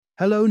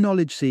Hello,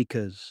 knowledge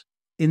seekers.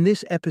 In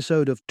this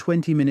episode of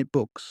 20-Minute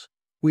Books,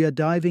 we are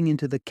diving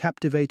into the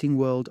captivating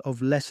world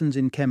of Lessons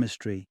in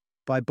Chemistry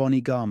by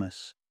Bonnie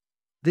Garmus.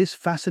 This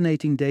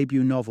fascinating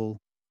debut novel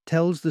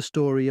tells the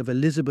story of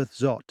Elizabeth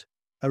Zott,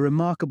 a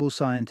remarkable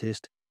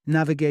scientist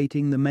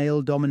navigating the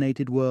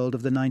male-dominated world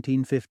of the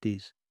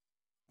 1950s.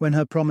 When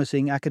her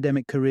promising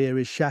academic career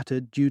is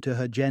shattered due to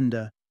her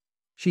gender,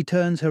 she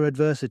turns her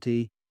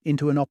adversity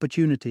into an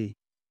opportunity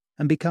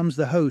and becomes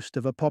the host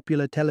of a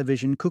popular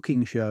television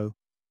cooking show,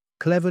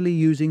 cleverly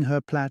using her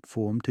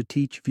platform to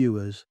teach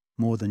viewers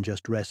more than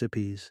just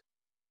recipes.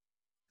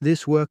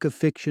 This work of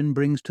fiction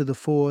brings to the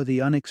fore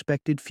the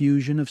unexpected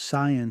fusion of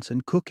science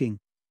and cooking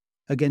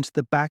against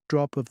the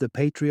backdrop of the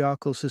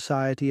patriarchal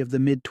society of the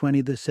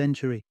mid-20th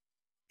century.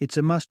 It's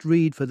a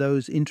must-read for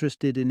those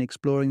interested in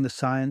exploring the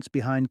science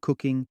behind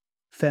cooking,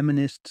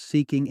 feminists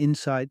seeking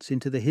insights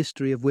into the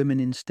history of women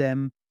in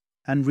STEM,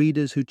 and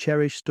readers who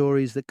cherish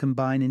stories that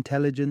combine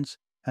intelligence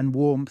and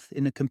warmth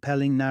in a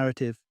compelling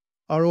narrative.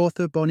 Our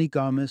author, Bonnie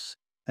Garmus,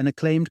 an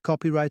acclaimed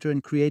copywriter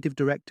and creative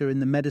director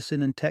in the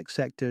medicine and tech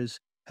sectors,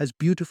 has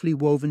beautifully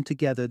woven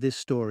together this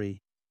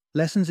story.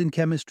 Lessons in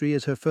Chemistry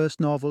is her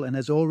first novel and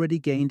has already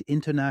gained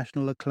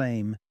international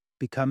acclaim,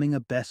 becoming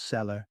a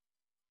bestseller.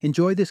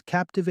 Enjoy this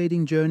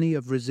captivating journey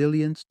of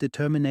resilience,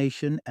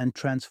 determination, and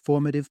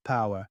transformative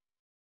power.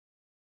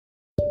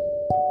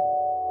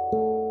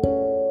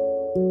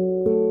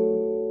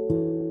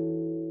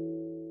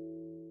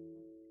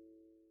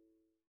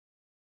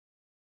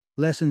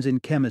 Lessons in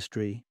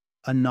Chemistry,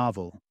 a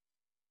novel.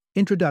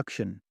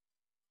 Introduction.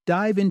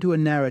 Dive into a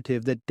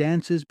narrative that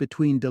dances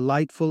between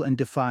delightful and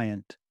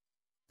defiant.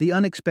 The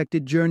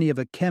unexpected journey of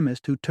a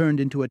chemist who turned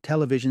into a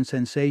television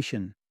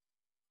sensation.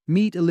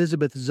 Meet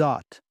Elizabeth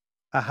Zott,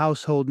 a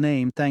household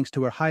name thanks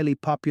to her highly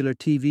popular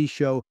TV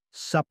show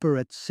Supper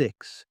at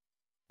 6.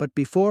 But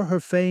before her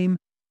fame,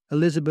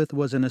 Elizabeth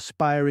was an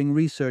aspiring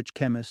research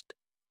chemist,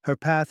 her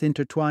path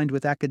intertwined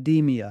with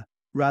academia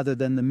rather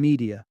than the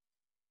media.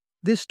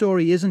 This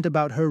story isn't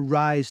about her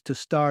rise to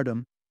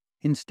stardom.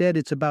 Instead,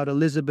 it's about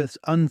Elizabeth's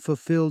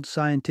unfulfilled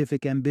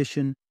scientific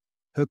ambition,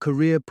 her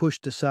career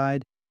pushed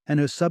aside, and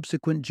her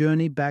subsequent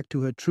journey back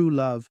to her true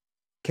love,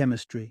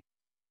 chemistry.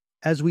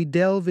 As we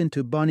delve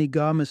into Bonnie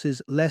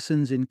Garmus's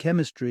Lessons in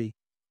Chemistry,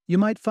 you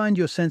might find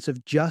your sense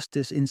of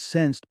justice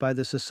incensed by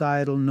the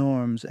societal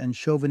norms and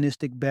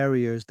chauvinistic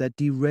barriers that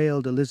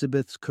derailed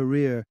Elizabeth's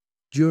career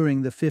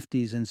during the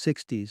 50s and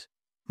 60s,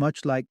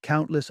 much like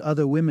countless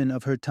other women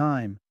of her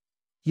time.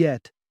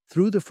 Yet,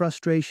 through the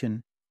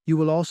frustration, you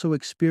will also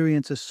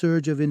experience a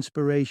surge of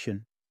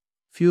inspiration,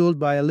 fueled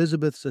by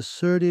Elizabeth's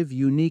assertive,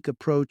 unique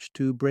approach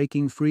to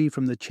breaking free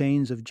from the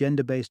chains of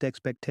gender-based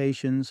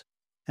expectations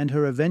and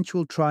her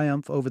eventual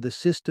triumph over the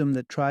system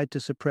that tried to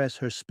suppress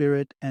her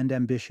spirit and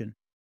ambition.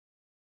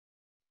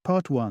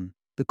 Part 1.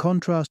 The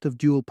Contrast of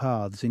Dual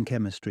Paths in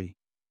Chemistry.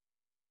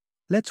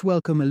 Let's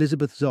welcome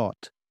Elizabeth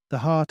Zott, the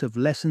heart of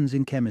Lessons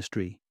in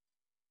Chemistry.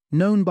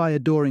 Known by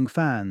adoring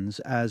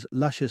fans as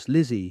Luscious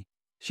Lizzie,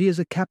 she is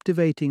a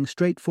captivating,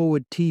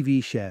 straightforward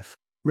TV chef,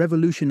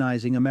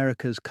 revolutionizing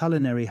America's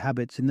culinary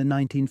habits in the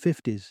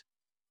 1950s.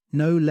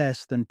 No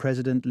less than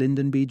President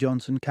Lyndon B.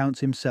 Johnson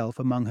counts himself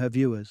among her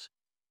viewers.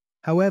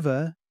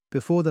 However,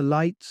 before the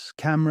lights,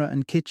 camera,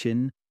 and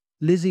kitchen,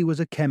 Lizzie was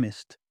a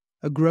chemist,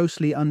 a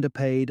grossly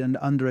underpaid and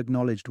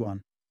underacknowledged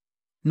one.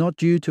 Not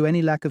due to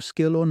any lack of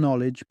skill or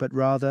knowledge, but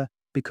rather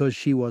because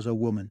she was a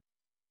woman.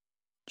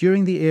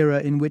 During the era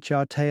in which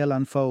our tale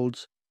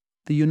unfolds,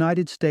 the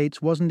United States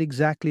wasn't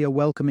exactly a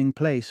welcoming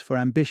place for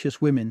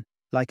ambitious women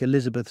like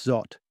Elizabeth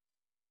Zott.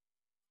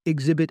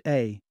 Exhibit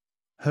A.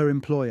 Her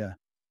employer,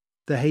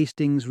 the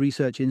Hastings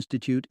Research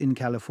Institute in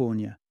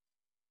California.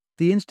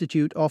 The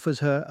institute offers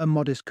her a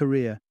modest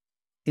career,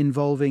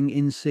 involving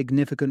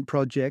insignificant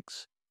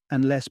projects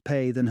and less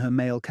pay than her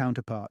male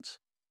counterparts.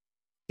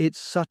 It's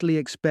subtly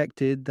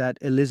expected that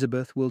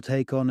Elizabeth will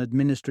take on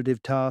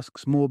administrative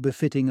tasks more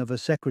befitting of a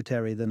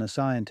secretary than a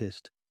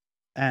scientist.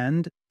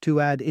 And, to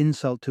add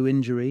insult to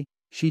injury,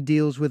 she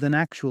deals with an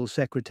actual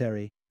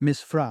secretary,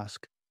 Miss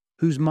Frask,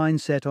 whose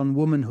mindset on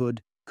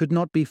womanhood could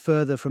not be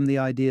further from the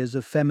ideas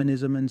of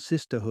feminism and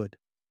sisterhood.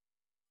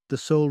 The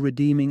sole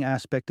redeeming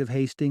aspect of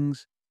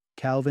Hastings,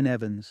 Calvin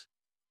Evans,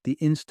 the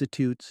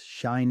Institute's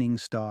shining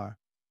star.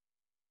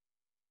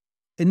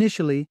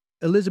 Initially,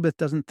 Elizabeth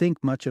doesn't think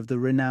much of the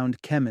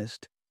renowned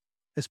chemist,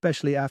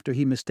 especially after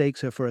he mistakes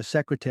her for a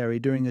secretary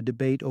during a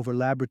debate over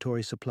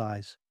laboratory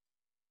supplies.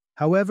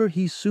 However,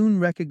 he soon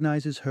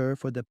recognizes her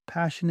for the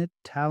passionate,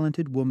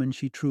 talented woman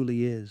she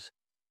truly is.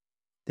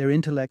 Their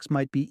intellects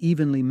might be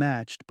evenly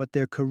matched, but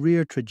their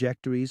career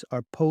trajectories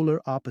are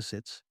polar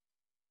opposites.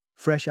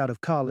 Fresh out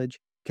of college,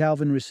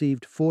 Calvin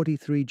received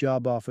 43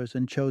 job offers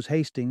and chose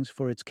Hastings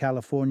for its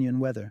Californian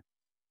weather.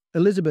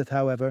 Elizabeth,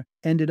 however,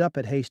 ended up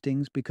at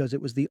Hastings because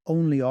it was the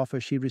only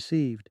offer she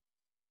received.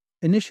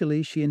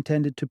 Initially, she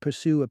intended to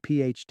pursue a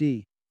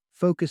PhD,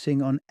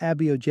 focusing on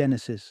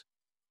abiogenesis,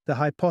 the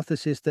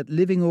hypothesis that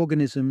living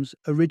organisms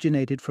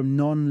originated from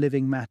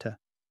non-living matter.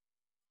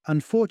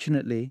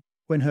 Unfortunately,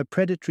 when her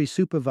predatory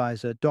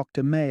supervisor,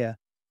 Dr. Mayer,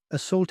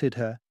 assaulted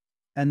her,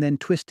 and then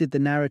twisted the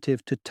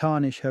narrative to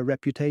tarnish her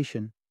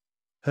reputation.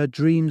 Her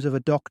dreams of a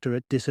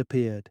doctorate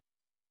disappeared.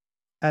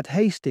 At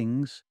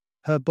Hastings,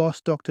 her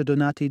boss Dr.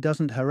 Donati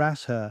doesn't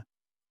harass her,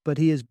 but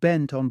he is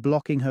bent on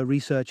blocking her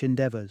research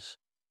endeavors.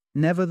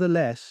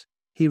 Nevertheless,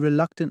 he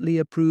reluctantly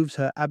approves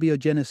her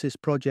abiogenesis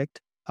project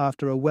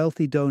after a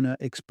wealthy donor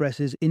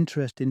expresses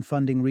interest in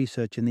funding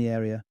research in the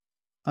area,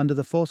 under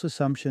the false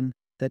assumption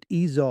that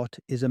Izot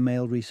is a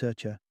male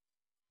researcher.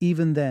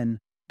 Even then,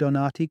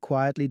 Donati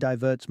quietly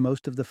diverts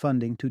most of the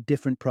funding to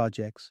different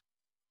projects.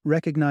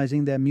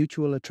 Recognizing their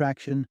mutual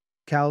attraction,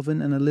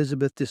 Calvin and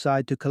Elizabeth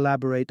decide to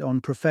collaborate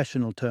on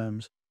professional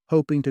terms,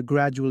 hoping to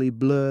gradually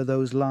blur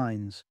those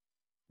lines.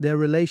 Their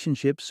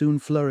relationship soon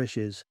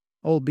flourishes,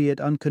 albeit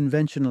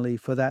unconventionally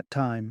for that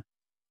time.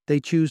 They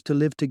choose to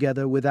live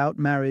together without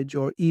marriage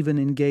or even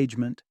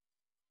engagement,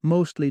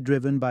 mostly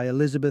driven by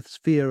Elizabeth's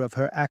fear of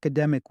her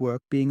academic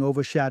work being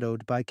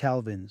overshadowed by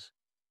Calvin's.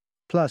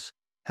 Plus,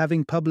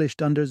 having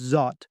published under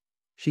Zott,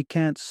 she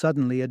can't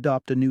suddenly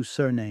adopt a new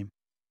surname.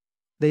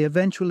 They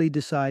eventually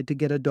decide to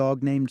get a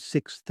dog named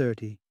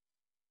 630.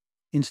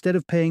 Instead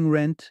of paying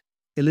rent,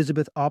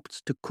 Elizabeth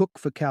opts to cook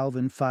for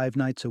Calvin 5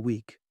 nights a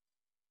week,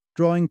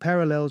 drawing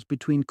parallels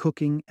between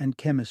cooking and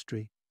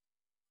chemistry.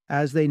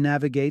 As they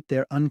navigate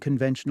their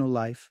unconventional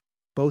life,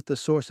 both a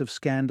source of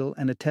scandal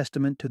and a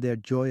testament to their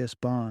joyous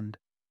bond,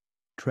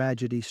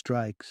 tragedy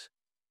strikes.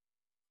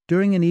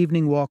 During an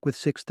evening walk with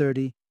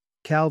 630,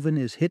 Calvin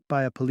is hit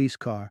by a police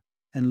car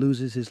and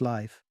loses his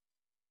life.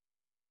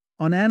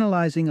 On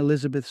analyzing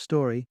Elizabeth's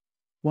story,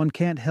 one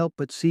can't help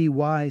but see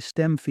why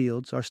STEM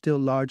fields are still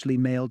largely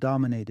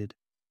male-dominated.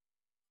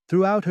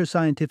 Throughout her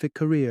scientific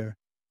career,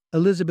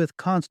 Elizabeth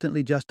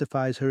constantly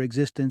justifies her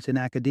existence in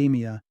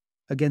academia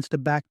against a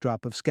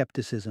backdrop of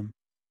skepticism.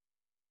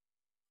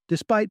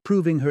 Despite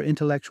proving her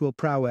intellectual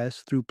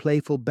prowess through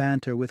playful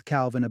banter with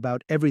Calvin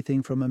about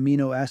everything from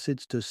amino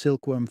acids to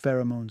silkworm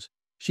pheromones,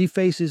 she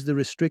faces the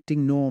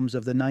restricting norms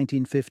of the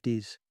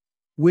 1950s.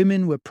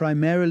 Women were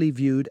primarily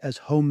viewed as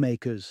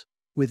homemakers,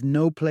 with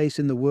no place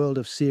in the world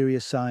of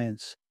serious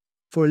science.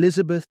 For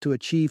Elizabeth to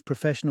achieve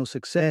professional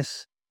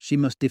success, she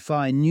must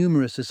defy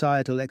numerous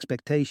societal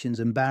expectations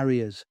and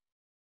barriers.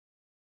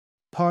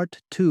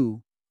 Part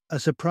 2. A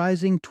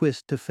surprising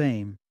twist to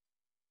fame.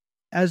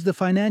 As the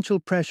financial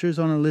pressures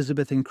on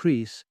Elizabeth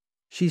increase,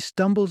 she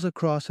stumbles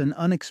across an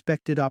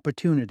unexpected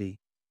opportunity.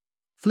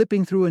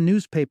 Flipping through a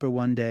newspaper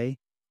one day,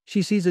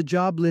 she sees a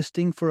job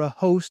listing for a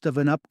host of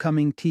an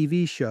upcoming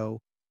TV show,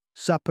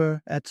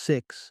 Supper at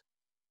 6.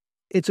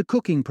 It's a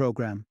cooking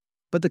program,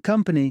 but the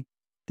company,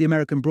 the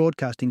American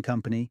Broadcasting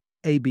Company,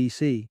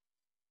 ABC,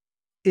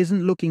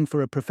 isn't looking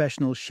for a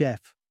professional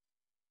chef.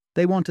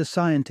 They want a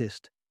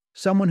scientist,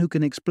 someone who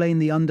can explain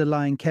the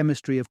underlying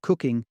chemistry of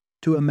cooking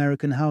to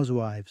American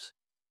housewives.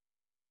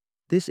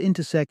 This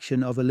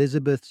intersection of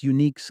Elizabeth's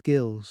unique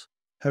skills,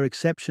 her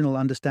exceptional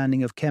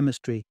understanding of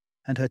chemistry,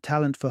 and her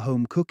talent for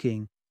home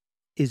cooking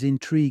is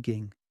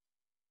intriguing.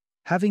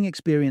 Having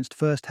experienced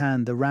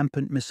firsthand the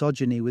rampant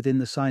misogyny within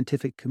the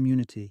scientific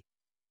community,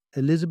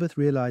 Elizabeth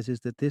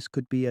realizes that this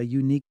could be a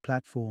unique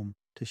platform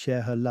to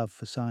share her love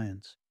for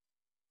science.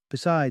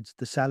 Besides,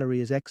 the salary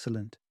is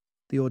excellent.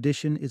 The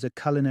audition is a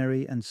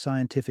culinary and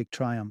scientific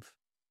triumph.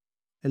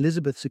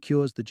 Elizabeth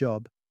secures the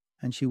job,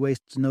 and she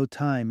wastes no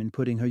time in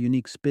putting her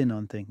unique spin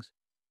on things.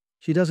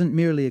 She doesn't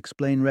merely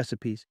explain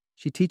recipes,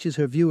 she teaches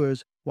her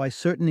viewers why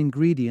certain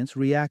ingredients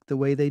react the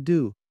way they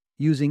do,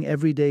 using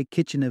everyday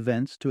kitchen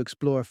events to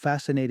explore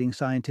fascinating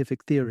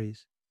scientific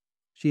theories.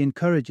 She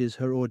encourages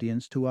her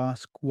audience to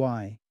ask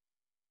why.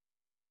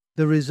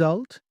 The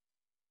result?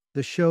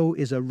 The show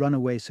is a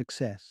runaway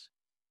success.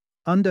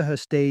 Under her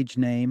stage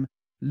name,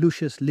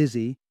 Lucius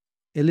Lizzie,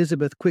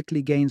 Elizabeth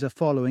quickly gains a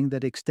following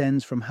that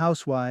extends from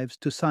housewives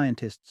to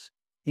scientists,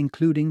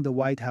 including the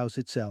White House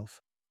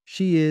itself.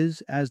 She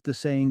is, as the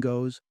saying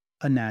goes,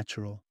 a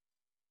natural.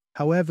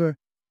 However,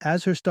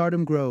 as her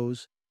stardom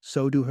grows,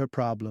 so do her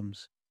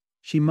problems.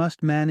 She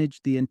must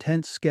manage the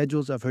intense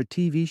schedules of her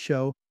TV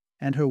show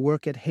and her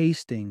work at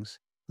Hastings,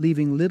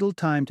 leaving little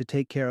time to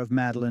take care of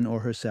Madeline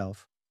or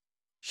herself.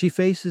 She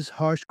faces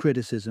harsh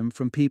criticism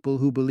from people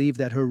who believe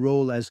that her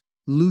role as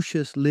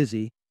Lucius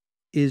Lizzie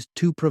is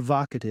too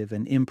provocative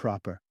and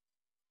improper.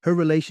 Her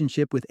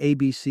relationship with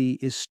ABC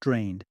is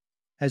strained,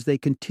 as they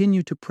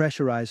continue to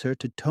pressurize her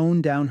to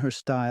tone down her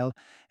style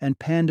and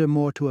pander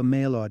more to a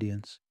male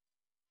audience.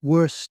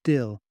 Worse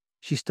still,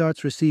 she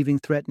starts receiving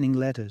threatening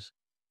letters.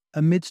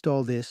 Amidst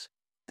all this,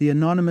 the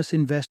anonymous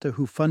investor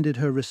who funded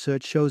her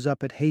research shows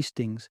up at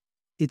Hastings.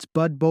 It's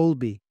Bud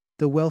Bowlby,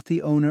 the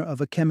wealthy owner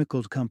of a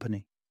chemicals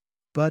company.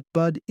 But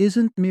Bud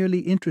isn't merely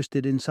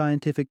interested in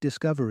scientific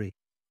discovery.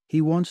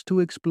 He wants to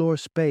explore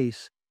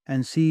space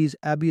and sees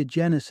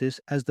abiogenesis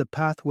as the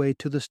pathway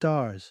to the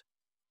stars.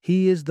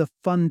 He is the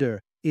funder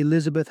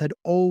Elizabeth had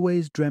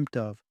always dreamt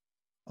of,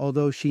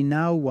 although she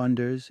now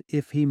wonders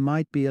if he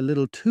might be a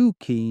little too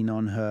keen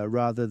on her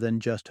rather than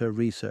just her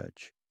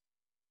research.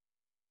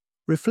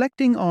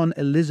 Reflecting on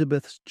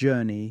Elizabeth's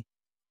journey,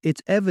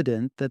 It's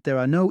evident that there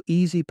are no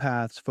easy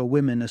paths for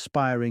women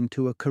aspiring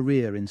to a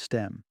career in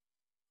STEM.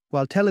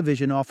 While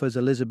television offers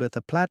Elizabeth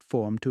a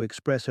platform to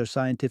express her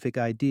scientific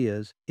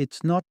ideas,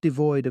 it's not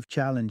devoid of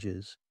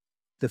challenges.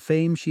 The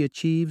fame she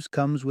achieves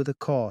comes with a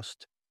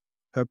cost.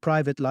 Her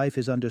private life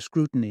is under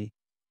scrutiny,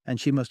 and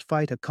she must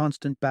fight a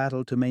constant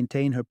battle to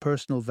maintain her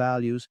personal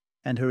values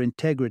and her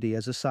integrity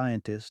as a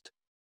scientist.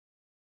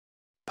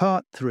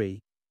 Part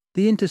 3.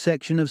 The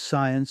intersection of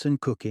science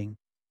and cooking.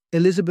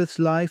 Elizabeth's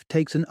life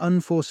takes an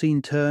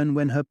unforeseen turn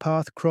when her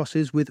path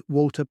crosses with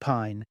Walter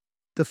Pine,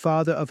 the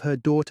father of her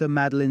daughter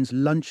Madeline's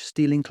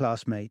lunch-stealing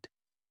classmate.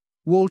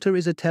 Walter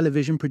is a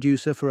television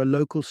producer for a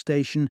local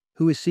station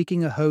who is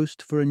seeking a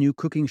host for a new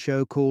cooking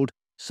show called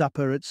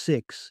Supper at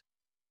 6.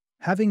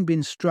 Having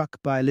been struck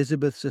by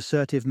Elizabeth's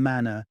assertive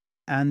manner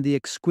and the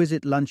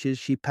exquisite lunches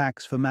she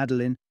packs for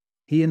Madeline,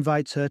 he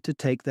invites her to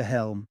take the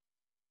helm.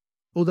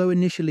 Although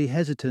initially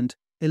hesitant,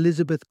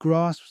 Elizabeth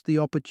grasps the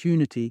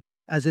opportunity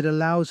as it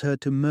allows her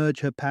to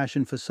merge her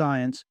passion for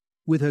science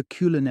with her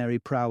culinary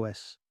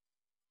prowess.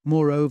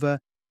 Moreover,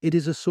 it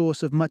is a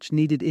source of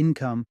much-needed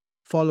income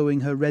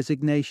following her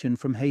resignation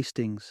from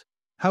Hastings.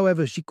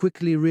 However, she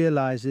quickly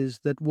realizes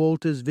that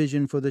Walter's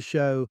vision for the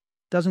show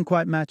doesn't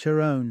quite match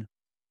her own.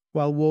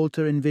 While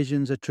Walter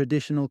envisions a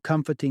traditional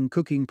comforting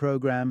cooking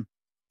program,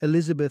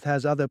 Elizabeth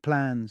has other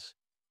plans.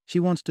 She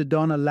wants to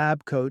don a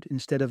lab coat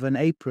instead of an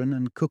apron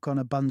and cook on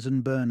a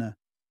Bunsen burner,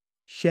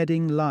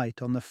 shedding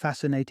light on the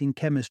fascinating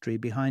chemistry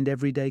behind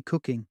everyday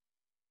cooking.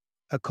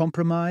 A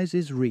compromise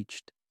is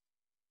reached.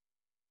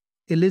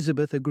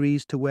 Elizabeth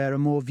agrees to wear a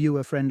more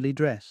viewer-friendly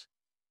dress,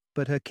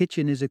 but her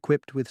kitchen is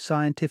equipped with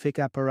scientific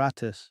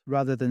apparatus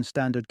rather than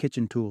standard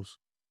kitchen tools.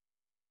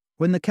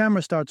 When the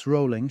camera starts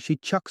rolling, she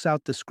chucks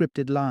out the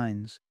scripted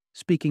lines,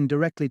 speaking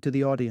directly to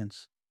the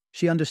audience.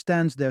 She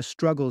understands their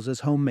struggles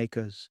as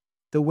homemakers,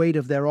 the weight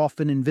of their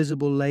often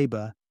invisible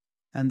labor,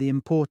 and the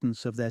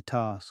importance of their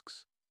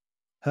tasks.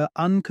 Her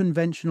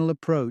unconventional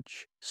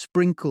approach,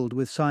 sprinkled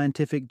with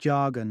scientific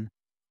jargon,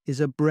 is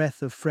a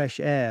breath of fresh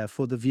air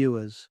for the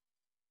viewers.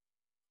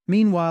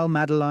 Meanwhile,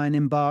 Madeline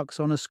embarks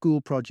on a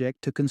school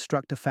project to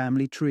construct a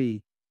family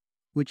tree,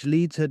 which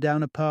leads her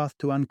down a path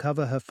to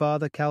uncover her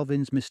father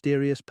Calvin's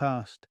mysterious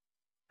past.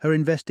 Her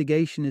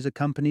investigation is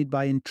accompanied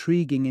by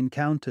intriguing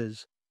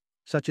encounters,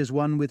 such as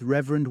one with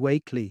Reverend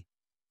Wakely,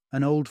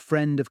 an old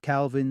friend of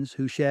Calvin's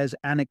who shares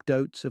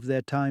anecdotes of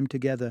their time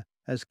together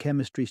as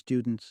chemistry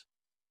students.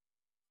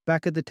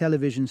 Back at the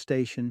television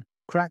station,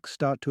 cracks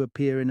start to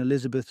appear in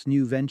Elizabeth's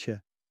new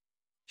venture.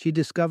 She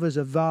discovers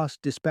a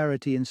vast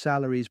disparity in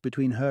salaries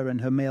between her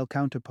and her male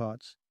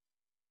counterparts.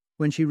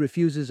 When she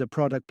refuses a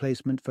product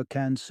placement for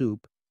canned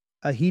soup,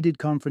 a heated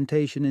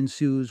confrontation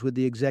ensues with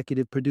the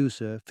executive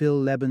producer, Phil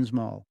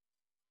Lebensmal.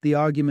 The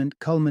argument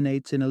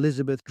culminates in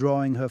Elizabeth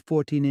drawing her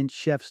 14-inch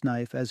chef's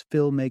knife as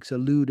Phil makes a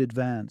lewd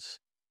advance.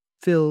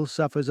 Phil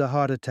suffers a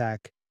heart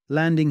attack,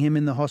 landing him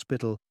in the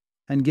hospital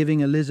and giving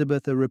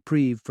Elizabeth a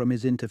reprieve from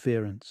his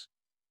interference.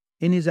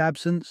 In his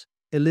absence,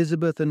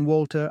 Elizabeth and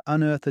Walter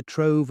unearth a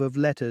trove of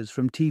letters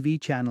from TV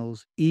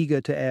channels eager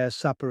to air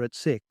Supper at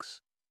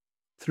 6.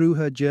 Through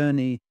her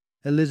journey,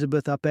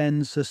 Elizabeth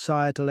upends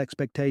societal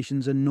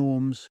expectations and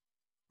norms,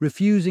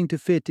 refusing to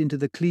fit into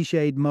the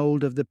cliched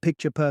mold of the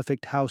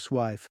picture-perfect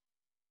housewife.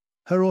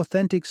 Her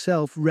authentic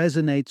self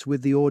resonates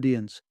with the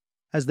audience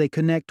as they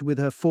connect with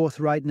her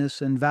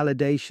forthrightness and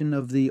validation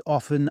of the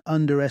often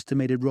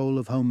underestimated role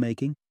of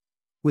homemaking.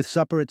 With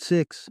Supper at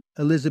 6,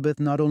 Elizabeth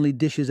not only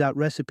dishes out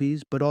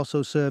recipes but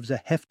also serves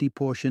a hefty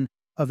portion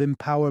of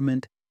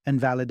empowerment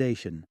and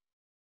validation.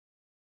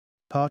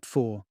 Part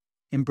 4.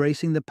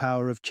 Embracing the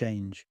Power of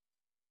Change.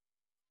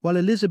 While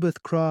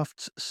Elizabeth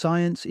crafts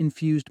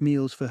science-infused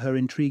meals for her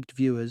intrigued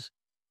viewers,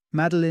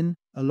 Madeline,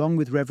 along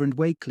with Reverend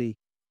Wakely,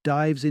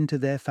 dives into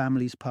their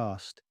family's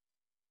past.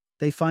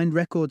 They find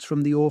records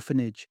from the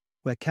orphanage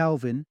where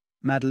Calvin,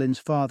 Madeline's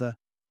father,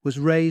 was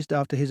raised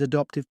after his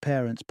adoptive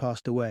parents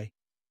passed away.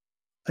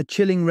 A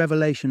chilling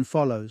revelation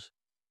follows.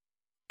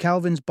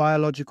 Calvin's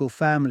biological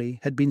family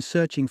had been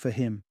searching for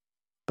him,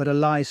 but a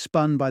lie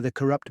spun by the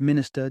corrupt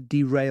minister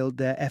derailed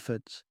their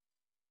efforts.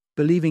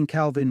 Believing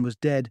Calvin was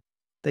dead,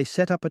 they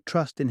set up a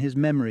trust in his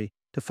memory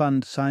to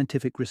fund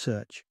scientific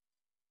research.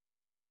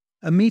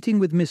 A meeting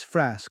with Miss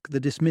Frask,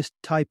 the dismissed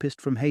typist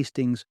from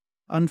Hastings,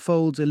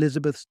 unfolds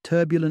Elizabeth's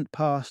turbulent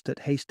past at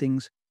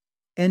Hastings,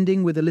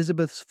 ending with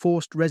Elizabeth's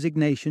forced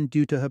resignation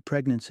due to her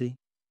pregnancy.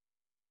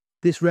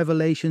 This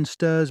revelation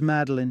stirs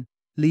Madeline,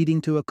 leading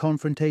to a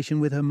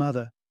confrontation with her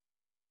mother.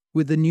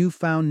 With the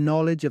newfound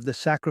knowledge of the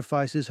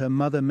sacrifices her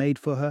mother made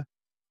for her,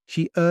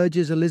 she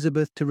urges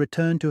Elizabeth to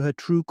return to her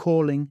true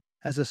calling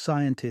as a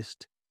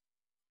scientist.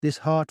 This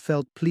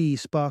heartfelt plea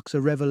sparks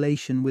a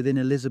revelation within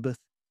Elizabeth.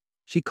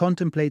 She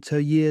contemplates her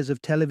years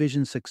of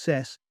television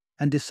success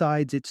and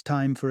decides it's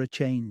time for a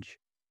change.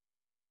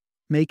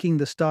 Making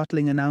the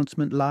startling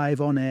announcement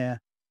live on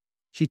air,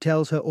 she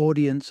tells her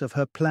audience of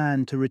her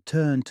plan to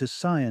return to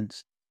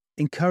science,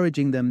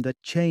 encouraging them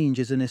that change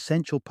is an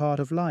essential part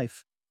of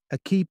life, a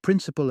key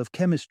principle of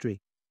chemistry.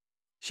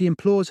 She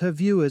implores her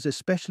viewers,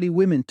 especially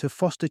women, to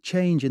foster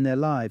change in their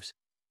lives,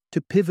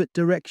 to pivot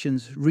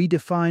directions,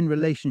 redefine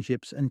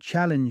relationships, and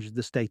challenge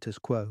the status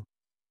quo.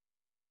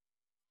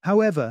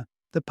 However,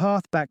 the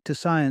path back to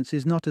science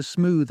is not as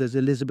smooth as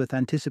Elizabeth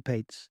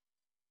anticipates.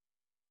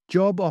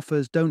 Job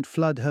offers don't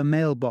flood her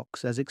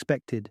mailbox as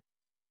expected,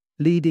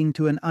 leading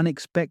to an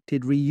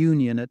unexpected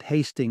reunion at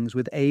Hastings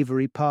with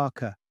Avery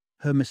Parker,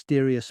 her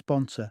mysterious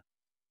sponsor.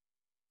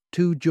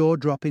 Two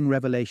jaw-dropping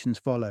revelations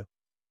follow.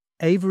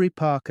 Avery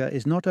Parker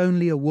is not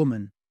only a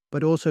woman,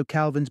 but also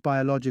Calvin's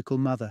biological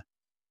mother.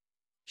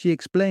 She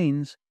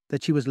explains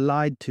that she was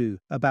lied to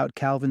about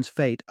Calvin's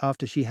fate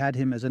after she had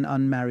him as an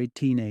unmarried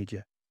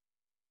teenager.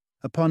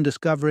 Upon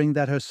discovering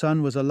that her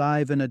son was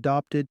alive and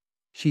adopted,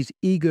 she's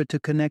eager to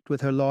connect with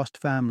her lost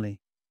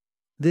family.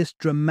 This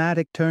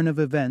dramatic turn of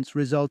events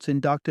results in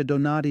Dr.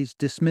 Donati's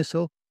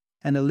dismissal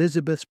and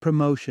Elizabeth's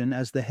promotion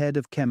as the head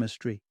of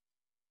chemistry.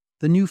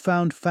 The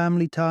newfound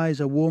family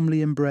ties are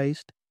warmly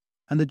embraced,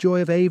 and the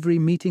joy of Avery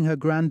meeting her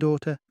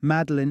granddaughter,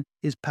 Madeline,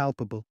 is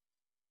palpable.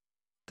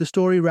 The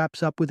story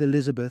wraps up with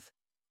Elizabeth,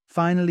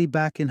 finally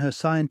back in her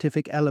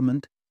scientific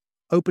element,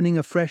 opening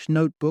a fresh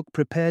notebook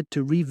prepared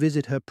to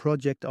revisit her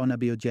project on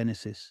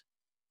abiogenesis.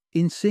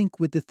 In sync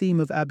with the theme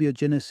of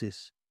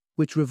abiogenesis,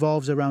 which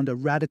revolves around a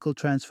radical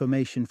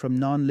transformation from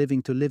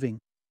non-living to living,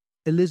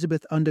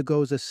 Elizabeth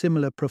undergoes a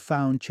similar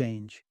profound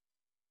change.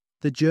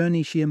 The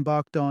journey she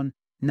embarked on,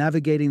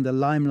 navigating the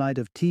limelight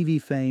of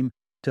TV fame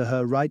to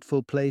her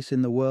rightful place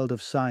in the world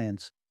of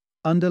science,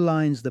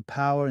 underlines the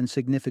power and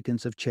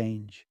significance of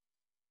change.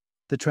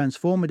 The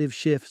transformative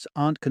shifts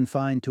aren't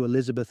confined to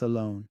Elizabeth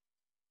alone.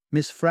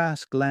 Miss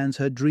Frask lands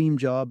her dream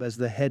job as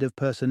the head of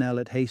personnel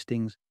at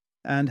Hastings,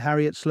 and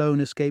Harriet Sloane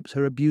escapes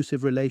her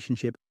abusive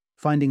relationship,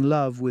 finding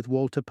love with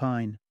Walter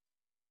Pine.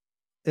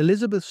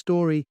 Elizabeth's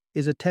story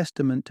is a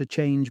testament to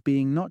change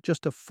being not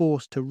just a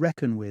force to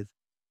reckon with,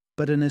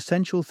 but an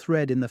essential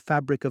thread in the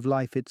fabric of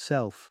life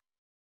itself.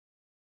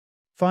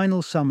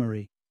 Final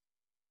summary.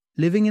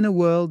 Living in a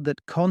world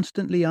that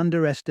constantly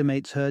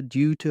underestimates her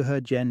due to her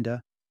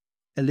gender,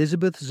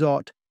 Elizabeth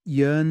Zott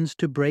yearns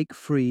to break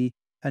free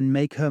and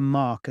make her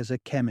mark as a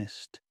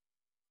chemist.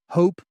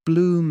 Hope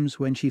blooms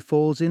when she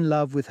falls in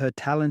love with her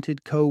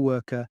talented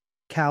co-worker,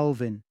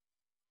 Calvin,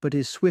 but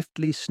is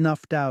swiftly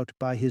snuffed out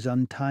by his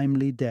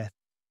untimely death.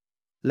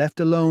 Left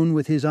alone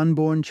with his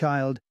unborn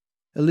child,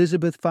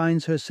 Elizabeth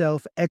finds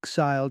herself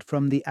exiled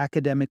from the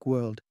academic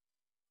world.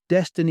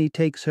 Destiny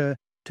takes her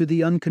to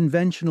the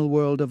unconventional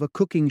world of a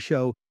cooking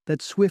show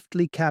that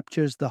swiftly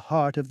captures the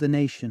heart of the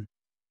nation.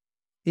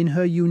 In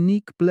her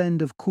unique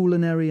blend of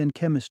culinary and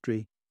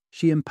chemistry,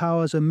 she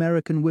empowers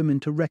American women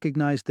to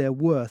recognize their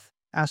worth,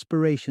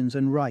 aspirations,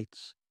 and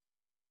rights.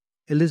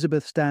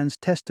 Elizabeth stands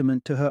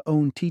testament to her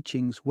own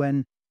teachings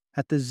when,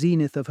 at the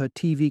zenith of her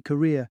TV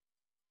career,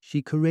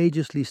 she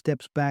courageously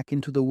steps back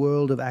into the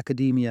world of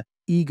academia,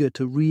 eager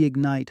to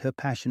reignite her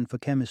passion for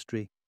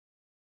chemistry.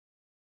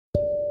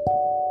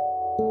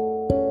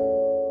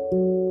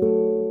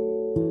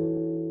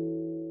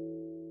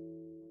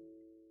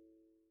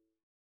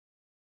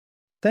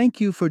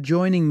 Thank you for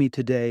joining me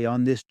today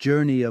on this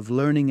journey of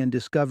learning and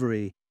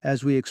discovery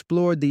as we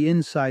explored the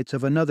insights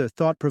of another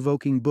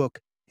thought-provoking book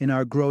in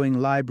our growing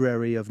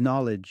library of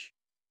knowledge.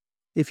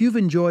 If you've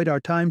enjoyed our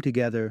time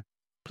together,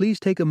 please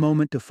take a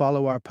moment to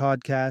follow our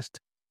podcast,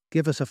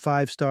 give us a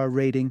 5-star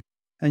rating,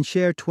 and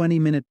share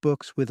 20-minute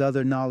books with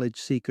other knowledge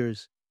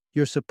seekers.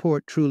 Your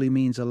support truly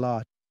means a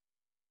lot.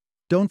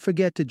 Don't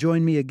forget to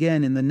join me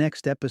again in the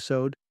next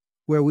episode,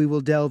 where we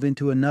will delve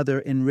into another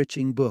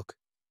enriching book.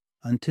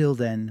 Until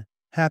then,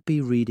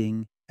 happy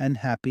reading and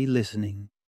happy listening.